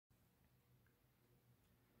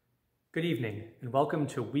Good evening, and welcome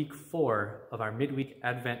to week 4 of our Midweek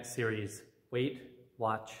Advent series, Wait,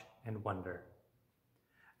 Watch, and Wonder.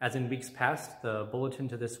 As in weeks past, the bulletin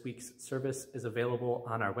to this week's service is available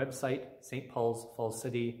on our website,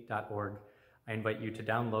 stpaulsfallscity.org. I invite you to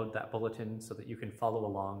download that bulletin so that you can follow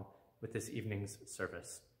along with this evening's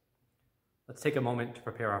service. Let's take a moment to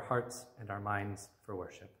prepare our hearts and our minds for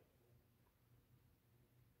worship.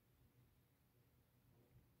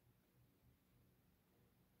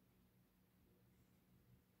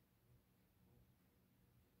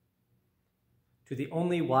 To the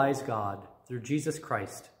only wise God, through Jesus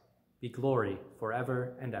Christ, be glory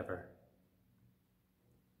forever and ever.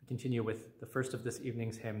 We continue with the first of this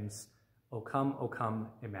evening's hymns, O Come,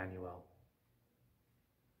 Emmanuel.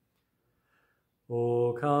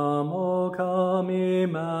 O come,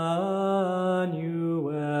 Emmanuel,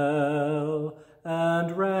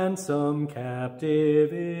 and ransom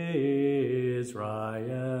captive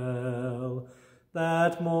Israel,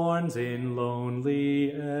 that mourns in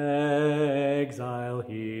lonely exile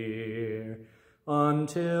here,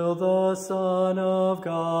 until the Son of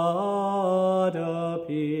God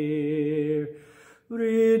appear.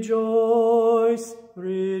 Rejoice,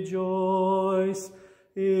 rejoice,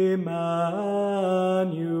 Emmanuel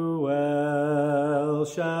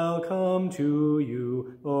shall come to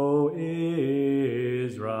you, O Israel.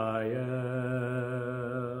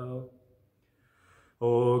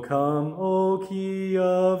 O come, O Key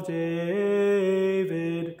of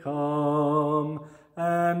David, come,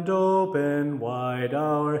 and open wide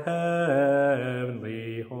our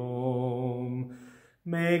heavenly home.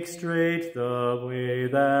 Make straight the way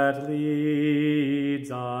that leads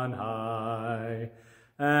on high,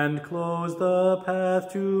 and close the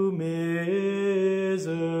path to misery.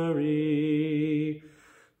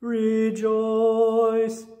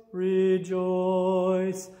 Rejoice,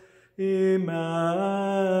 rejoice, Emmanuel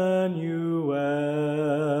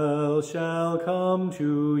shall come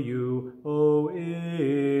to you, O Israel.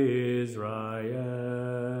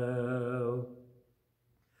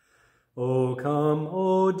 O come,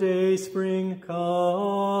 O dayspring,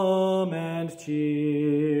 come and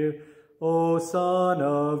cheer. O Son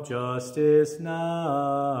of Justice,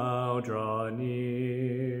 now draw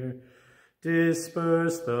near.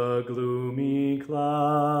 Disperse the gloomy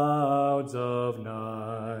clouds of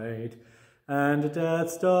night, and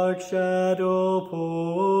death's dark shadow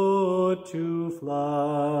put to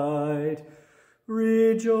flight.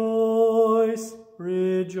 Rejoice,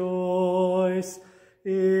 rejoice,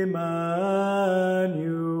 Emmanuel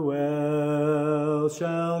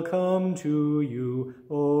shall come to you,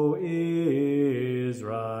 O Israel.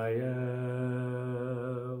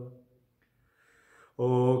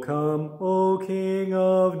 O come, O King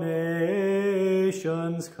of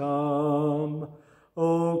nations, come,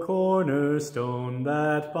 O cornerstone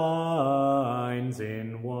that binds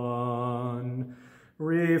in one.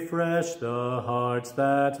 Refresh the hearts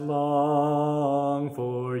that long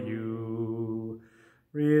for you.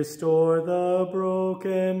 Restore the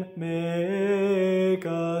broken, make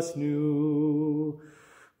us new.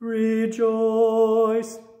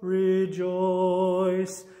 Rejoice,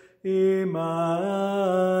 rejoice, Emmanuel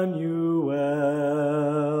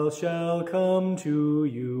shall come to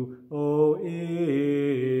you, O Israel.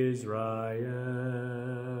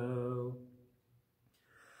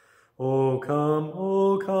 O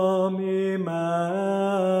come, Emmanuel,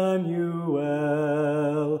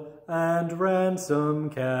 and ransom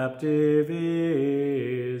captive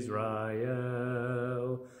Israel,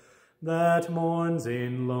 that mourns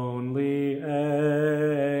in lonely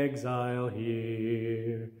exile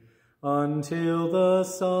here, until the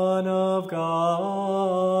Son of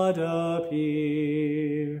God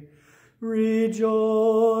appear.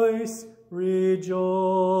 Rejoice,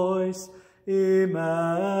 rejoice, Emmanuel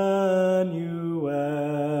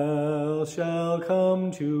shall come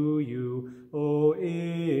to you, O Israel.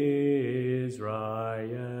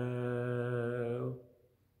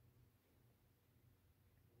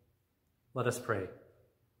 Let us pray.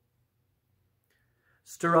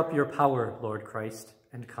 Stir up your power, Lord Christ,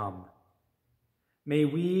 and come. May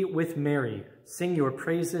we, with Mary, sing your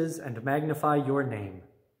praises and magnify your name.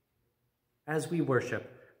 As we worship,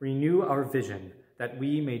 renew our vision that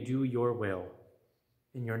we may do your will.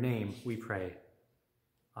 In your name we pray.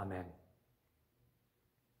 Amen.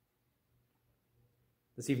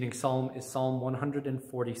 This evening's psalm is Psalm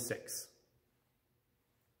 146.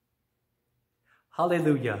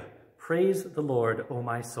 Hallelujah! Praise the Lord, O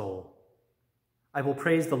my soul. I will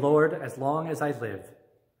praise the Lord as long as I live.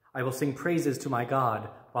 I will sing praises to my God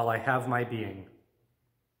while I have my being.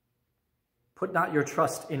 Put not your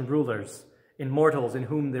trust in rulers, in mortals in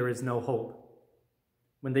whom there is no hope.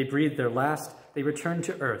 When they breathe their last, they return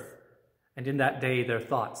to earth, and in that day their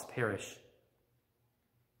thoughts perish.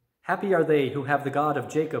 Happy are they who have the God of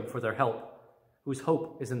Jacob for their help, whose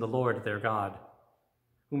hope is in the Lord their God,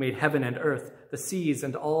 who made heaven and earth, the seas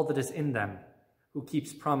and all that is in them, who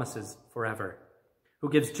keeps promises forever, who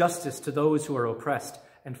gives justice to those who are oppressed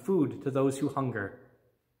and food to those who hunger.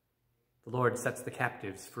 The Lord sets the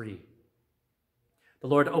captives free. The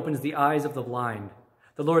Lord opens the eyes of the blind.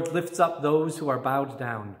 The Lord lifts up those who are bowed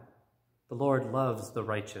down. The Lord loves the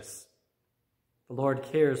righteous. The Lord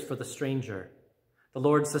cares for the stranger. The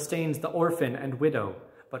Lord sustains the orphan and widow,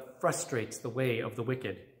 but frustrates the way of the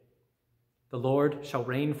wicked. The Lord shall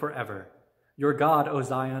reign forever. Your God, O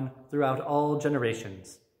Zion, throughout all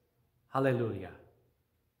generations. Hallelujah.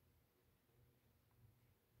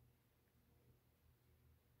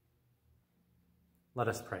 Let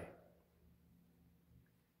us pray.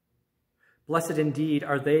 Blessed indeed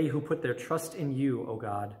are they who put their trust in you, O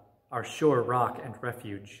God, our sure rock and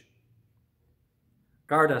refuge.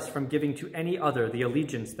 Guard us from giving to any other the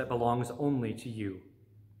allegiance that belongs only to you.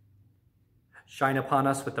 Shine upon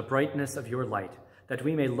us with the brightness of your light, that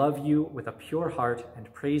we may love you with a pure heart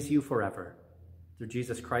and praise you forever. Through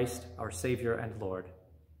Jesus Christ, our Savior and Lord.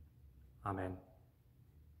 Amen.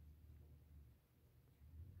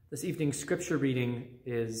 This evening's scripture reading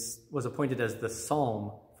was appointed as the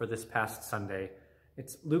psalm for this past Sunday.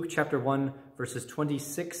 It's Luke chapter 1, verses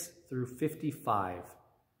 26 through 55.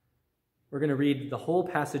 We're going to read the whole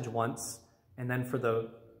passage once, and then for the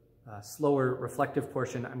slower reflective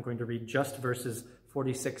portion, I'm going to read just verses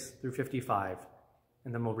 46 through 55,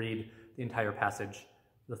 and then we'll read the entire passage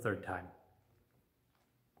the third time.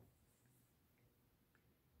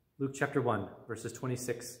 Luke chapter 1, verses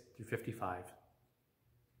 26 through 55.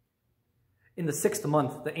 In the 6th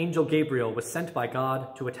month, the angel Gabriel was sent by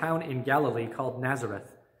God to a town in Galilee called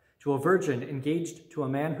Nazareth, to a virgin engaged to a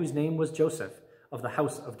man whose name was Joseph, of the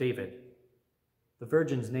house of David. The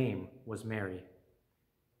virgin's name was Mary.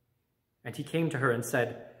 And he came to her and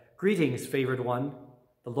said, "Greetings, favored one,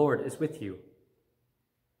 the Lord is with you."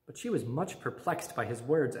 But she was much perplexed by his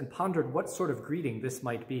words and pondered what sort of greeting this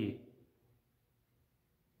might be.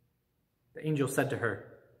 The angel said to her,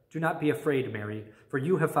 "Do not be afraid, Mary, for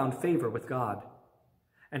you have found favor with God.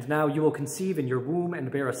 And now you will conceive in your womb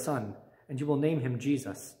and bear a son, and you will name him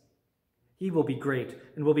Jesus. He will be great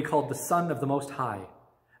and will be called the Son of the Most High,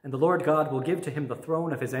 and the Lord God will give to him the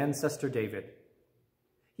throne of his ancestor David.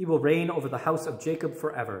 He will reign over the house of Jacob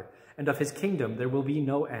forever, and of his kingdom there will be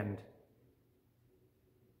no end."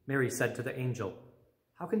 Mary said to the angel,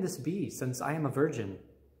 "How can this be, since I am a virgin?"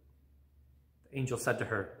 The angel said to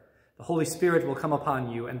her, "The Holy Spirit will come upon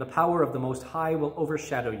you, and the power of the Most High will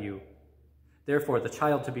overshadow you. Therefore, the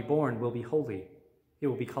child to be born will be holy. He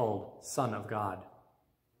will be called Son of God.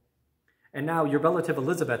 And now your relative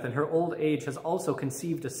Elizabeth in her old age has also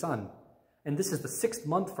conceived a son, and this is the 6th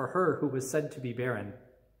month for her who was said to be barren.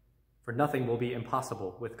 For nothing will be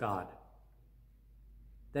impossible with God."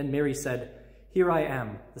 Then Mary said, "Here I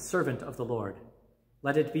am, the servant of the Lord.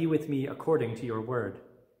 Let it be with me according to your word."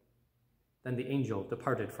 Then the angel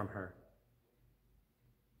departed from her.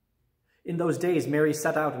 In those days Mary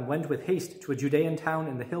set out and went with haste to a Judean town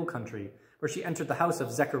in the hill country, where she entered the house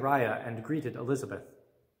of Zechariah and greeted Elizabeth.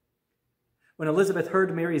 When Elizabeth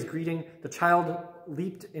heard Mary's greeting, the child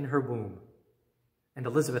leaped in her womb. And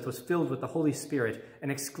Elizabeth was filled with the Holy Spirit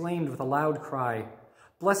and exclaimed with a loud cry,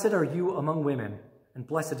 "Blessed are you among women, and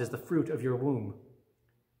blessed is the fruit of your womb.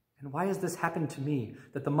 And why has this happened to me,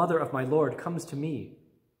 that the mother of my Lord comes to me?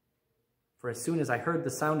 For as soon as I heard the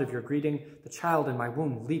sound of your greeting, the child in my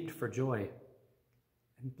womb leaped for joy.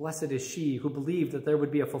 And blessed is she who believed that there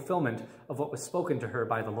would be a fulfillment of what was spoken to her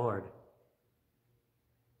by the Lord."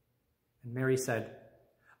 And Mary said,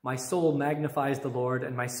 "My soul magnifies the Lord,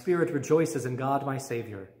 and my spirit rejoices in God my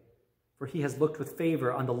Savior, for he has looked with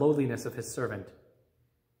favor on the lowliness of his servant.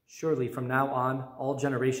 Surely from now on all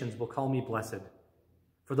generations will call me blessed.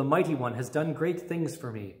 For the Mighty One has done great things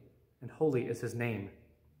for me, and holy is his name.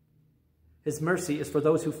 His mercy is for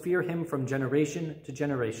those who fear him from generation to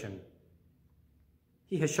generation.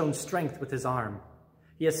 He has shown strength with his arm.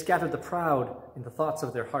 He has scattered the proud in the thoughts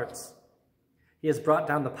of their hearts. He has brought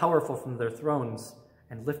down the powerful from their thrones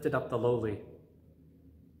and lifted up the lowly.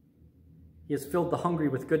 He has filled the hungry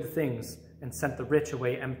with good things and sent the rich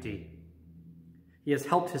away empty. He has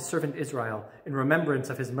helped his servant Israel in remembrance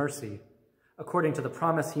of his mercy, according to the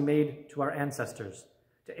promise he made to our ancestors,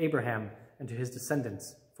 to Abraham and to his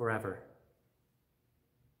descendants forever."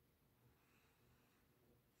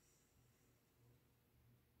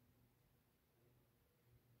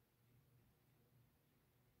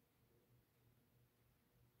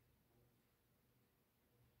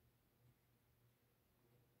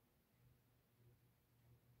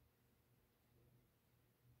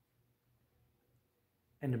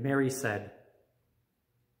 And Mary said,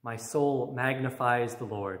 "My soul magnifies the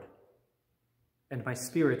Lord, and my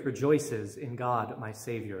spirit rejoices in God my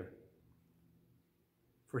Savior.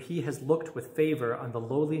 For he has looked with favor on the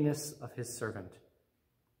lowliness of his servant.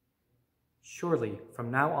 Surely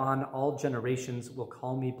from now on all generations will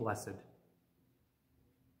call me blessed.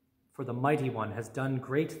 For the Mighty One has done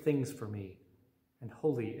great things for me, and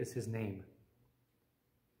holy is his name.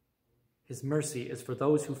 His mercy is for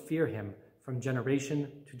those who fear him from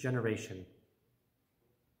generation to generation.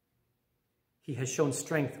 He has shown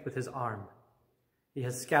strength with his arm. He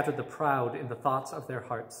has scattered the proud in the thoughts of their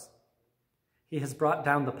hearts. He has brought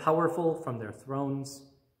down the powerful from their thrones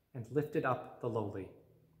and lifted up the lowly.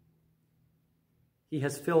 He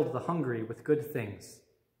has filled the hungry with good things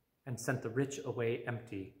and sent the rich away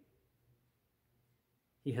empty.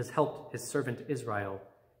 He has helped his servant Israel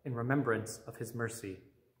in remembrance of his mercy,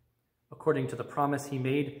 according to the promise he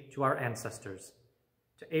made to our ancestors,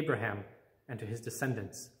 to Abraham and to his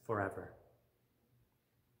descendants forever."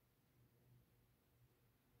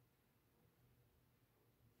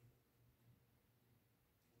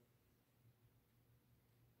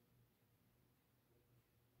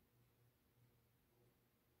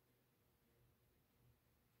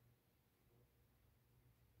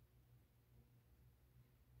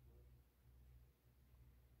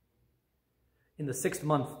 In the 6th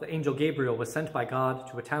month, the angel Gabriel was sent by God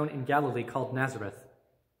to a town in Galilee called Nazareth,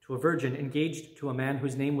 to a virgin engaged to a man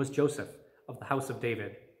whose name was Joseph, of the house of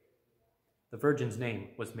David. The virgin's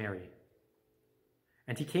name was Mary.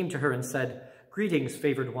 And he came to her and said, "Greetings,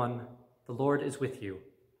 favored one, the Lord is with you."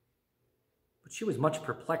 But she was much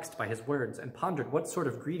perplexed by his words and pondered what sort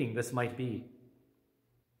of greeting this might be.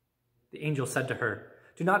 The angel said to her,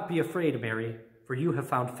 "Do not be afraid, Mary, for you have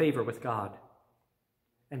found favor with God.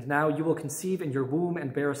 And now you will conceive in your womb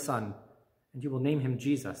and bear a son, and you will name him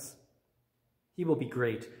Jesus. He will be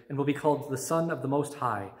great and will be called the Son of the Most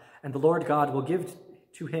High, and the Lord God will give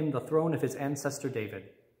to him the throne of his ancestor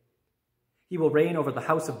David. He will reign over the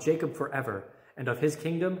house of Jacob forever, and of his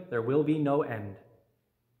kingdom there will be no end."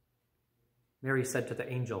 Mary said to the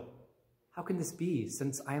angel, "How can this be,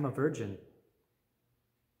 since I am a virgin?"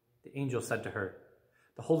 The angel said to her,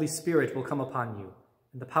 "The Holy Spirit will come upon you,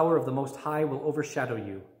 and the power of the Most High will overshadow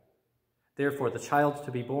you. Therefore the child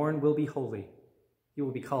to be born will be holy. He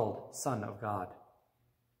will be called Son of God.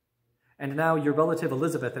 And now your relative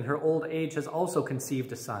Elizabeth in her old age has also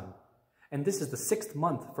conceived a son, and this is the 6th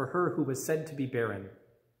month for her who was said to be barren,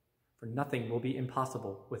 for nothing will be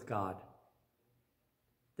impossible with God."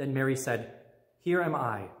 Then Mary said, "Here am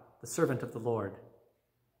I, the servant of the Lord.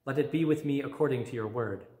 Let it be with me according to your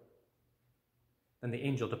word." Then the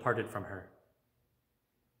angel departed from her.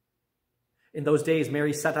 In those days,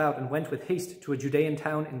 Mary set out and went with haste to a Judean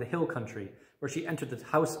town in the hill country, where she entered the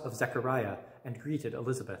house of Zechariah and greeted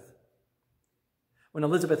Elizabeth. When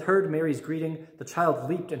Elizabeth heard Mary's greeting, the child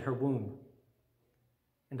leaped in her womb.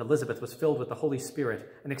 And Elizabeth was filled with the Holy Spirit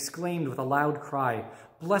and exclaimed with a loud cry,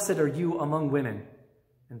 "Blessed are you among women,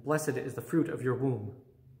 and blessed is the fruit of your womb.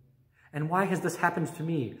 And why has this happened to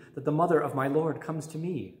me, that the mother of my Lord comes to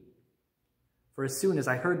me? For as soon as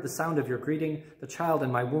I heard the sound of your greeting, the child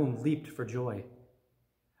in my womb leaped for joy.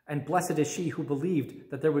 And blessed is she who believed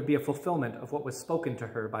that there would be a fulfillment of what was spoken to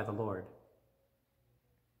her by the Lord."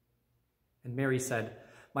 And Mary said,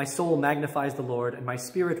 "My soul magnifies the Lord, and my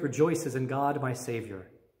spirit rejoices in God my Savior.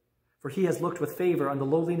 For he has looked with favor on the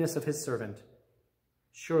lowliness of his servant.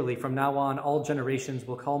 Surely from now on all generations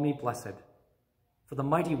will call me blessed. For the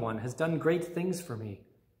Mighty One has done great things for me,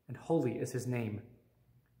 and holy is his name.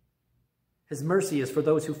 His mercy is for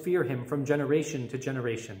those who fear him from generation to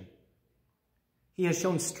generation. He has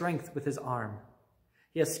shown strength with his arm.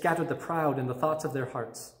 He has scattered the proud in the thoughts of their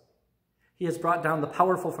hearts. He has brought down the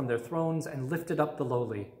powerful from their thrones and lifted up the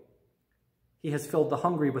lowly. He has filled the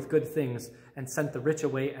hungry with good things and sent the rich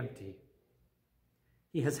away empty.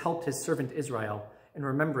 He has helped his servant Israel in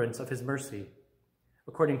remembrance of his mercy,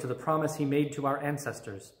 according to the promise he made to our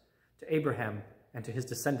ancestors, to Abraham and to his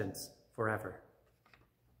descendants forever."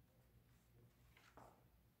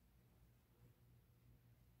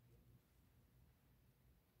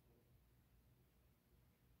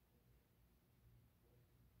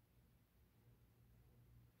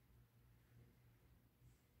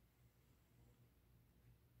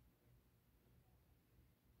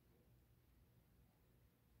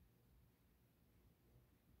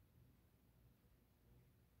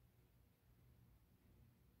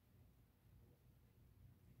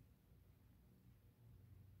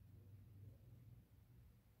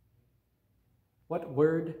 What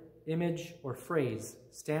word, image, or phrase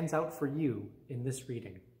stands out for you in this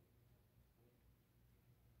reading?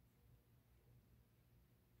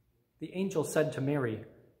 The angel said to Mary,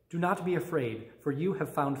 "Do not be afraid, for you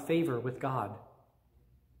have found favor with God."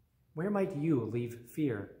 Where might you leave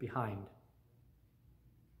fear behind?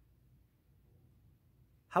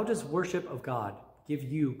 How does worship of God give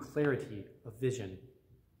you clarity of vision?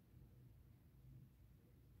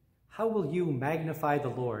 How will you magnify the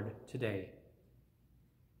Lord today?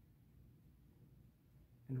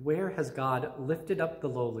 And where has God lifted up the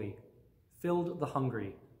lowly, filled the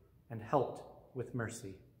hungry, and helped with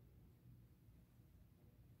mercy?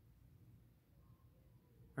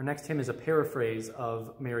 Our next hymn is a paraphrase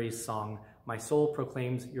of Mary's song, "My soul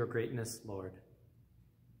proclaims your greatness, Lord."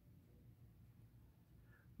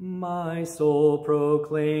 My soul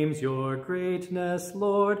proclaims your greatness,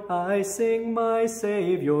 Lord. I sing my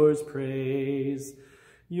Savior's praise.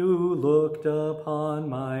 You looked upon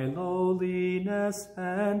my lowliness,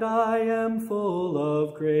 and I am full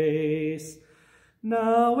of grace.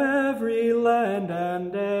 Now every land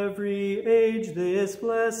and every age this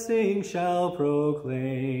blessing shall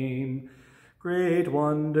proclaim. Great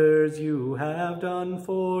wonders you have done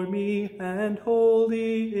for me, and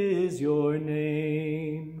holy is your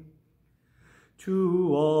name.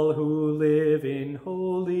 To all who live in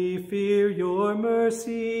holy fear, your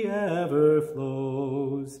mercy ever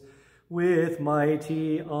flows. With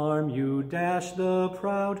mighty arm you dash the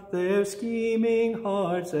proud, their scheming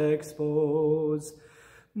hearts expose.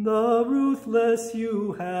 The ruthless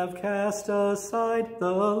you have cast aside,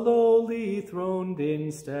 the lowly throned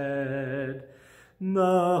instead.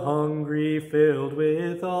 The hungry filled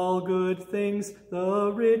with all good things,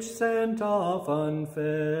 the rich sent off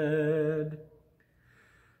unfed.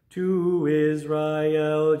 To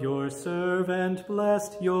Israel, your servant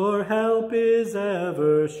blessed, your help is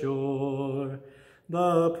ever sure.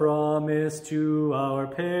 The promise to our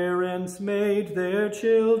parents made, their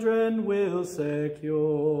children will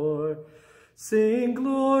secure. Sing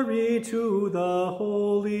glory to the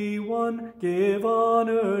Holy One, give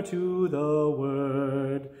honor to the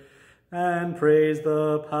Word, and praise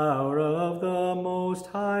the power of the Most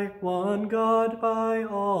High, one God by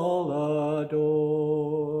all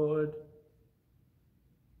adored.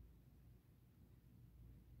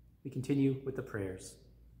 We continue with the prayers.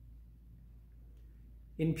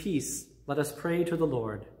 In peace, let us pray to the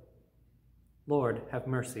Lord. Lord, have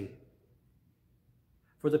mercy.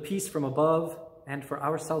 For the peace from above and for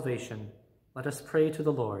our salvation, let us pray to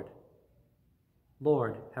the Lord.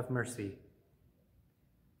 Lord, have mercy.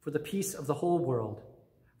 For the peace of the whole world,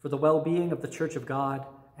 for the well-being of the Church of God,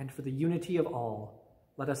 and for the unity of all,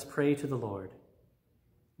 let us pray to the Lord.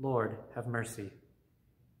 Lord, have mercy.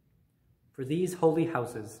 For these holy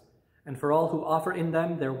houses, and for all who offer in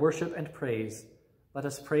them their worship and praise, let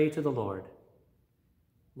us pray to the Lord.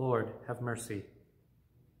 Lord, have mercy.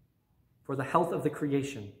 For the health of the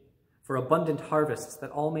creation, for abundant harvests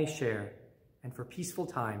that all may share, and for peaceful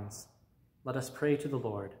times, let us pray to the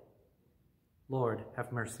Lord. Lord,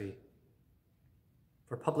 have mercy.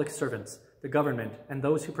 For public servants, the government, and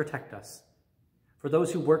those who protect us, for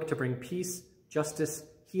those who work to bring peace, justice,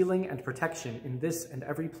 healing, and protection in this and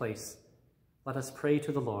every place, let us pray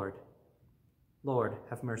to the Lord. Lord,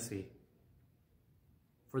 have mercy.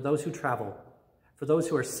 For those who travel, for those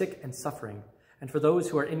who are sick and suffering, and for those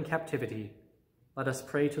who are in captivity, let us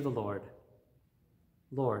pray to the Lord.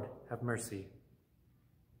 Lord, have mercy.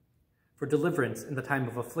 For deliverance in the time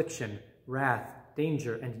of affliction, wrath,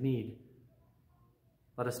 danger, and need,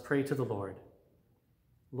 let us pray to the Lord.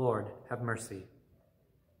 Lord, have mercy.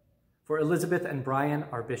 For Elizabeth and Brian,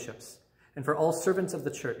 our bishops, and for all servants of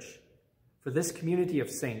the Church, for this community of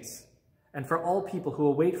saints, and for all people who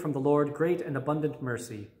await from the Lord great and abundant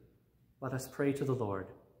mercy, let us pray to the Lord.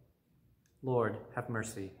 Lord, have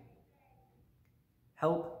mercy.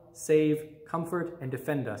 Help, save, comfort, and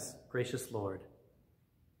defend us, gracious Lord.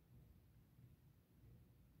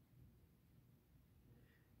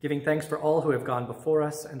 Giving thanks for all who have gone before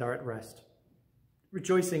us and are at rest,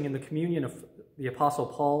 rejoicing in the communion of the Apostle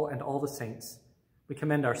Paul and all the saints, we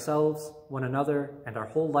commend ourselves, one another, and our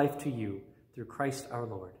whole life to you, through Christ our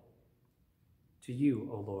Lord. To you,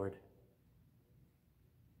 O Lord.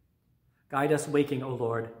 Guide us waking, O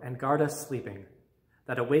Lord, and guard us sleeping,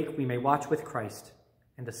 that awake we may watch with Christ,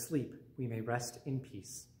 and asleep we may rest in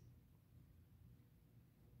peace.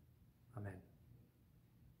 Amen.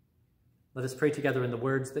 Let us pray together in the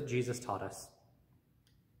words that Jesus taught us.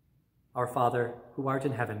 Our Father, who art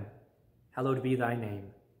in heaven, hallowed be thy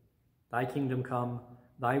name. Thy kingdom come,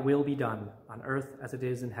 thy will be done, on earth as it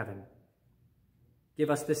is in heaven. Give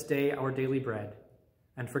us this day our daily bread,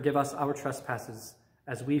 and forgive us our trespasses,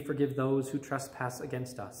 as we forgive those who trespass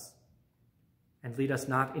against us. And lead us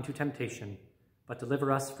not into temptation, but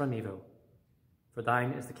deliver us from evil. For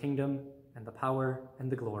thine is the kingdom, and the power, and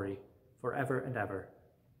the glory, forever and ever.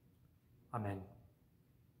 Amen.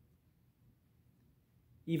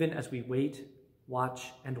 Even as we wait,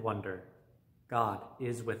 watch, and wonder, God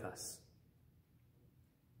is with us.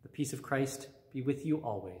 The peace of Christ be with you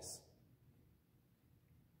always.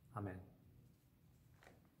 Amen.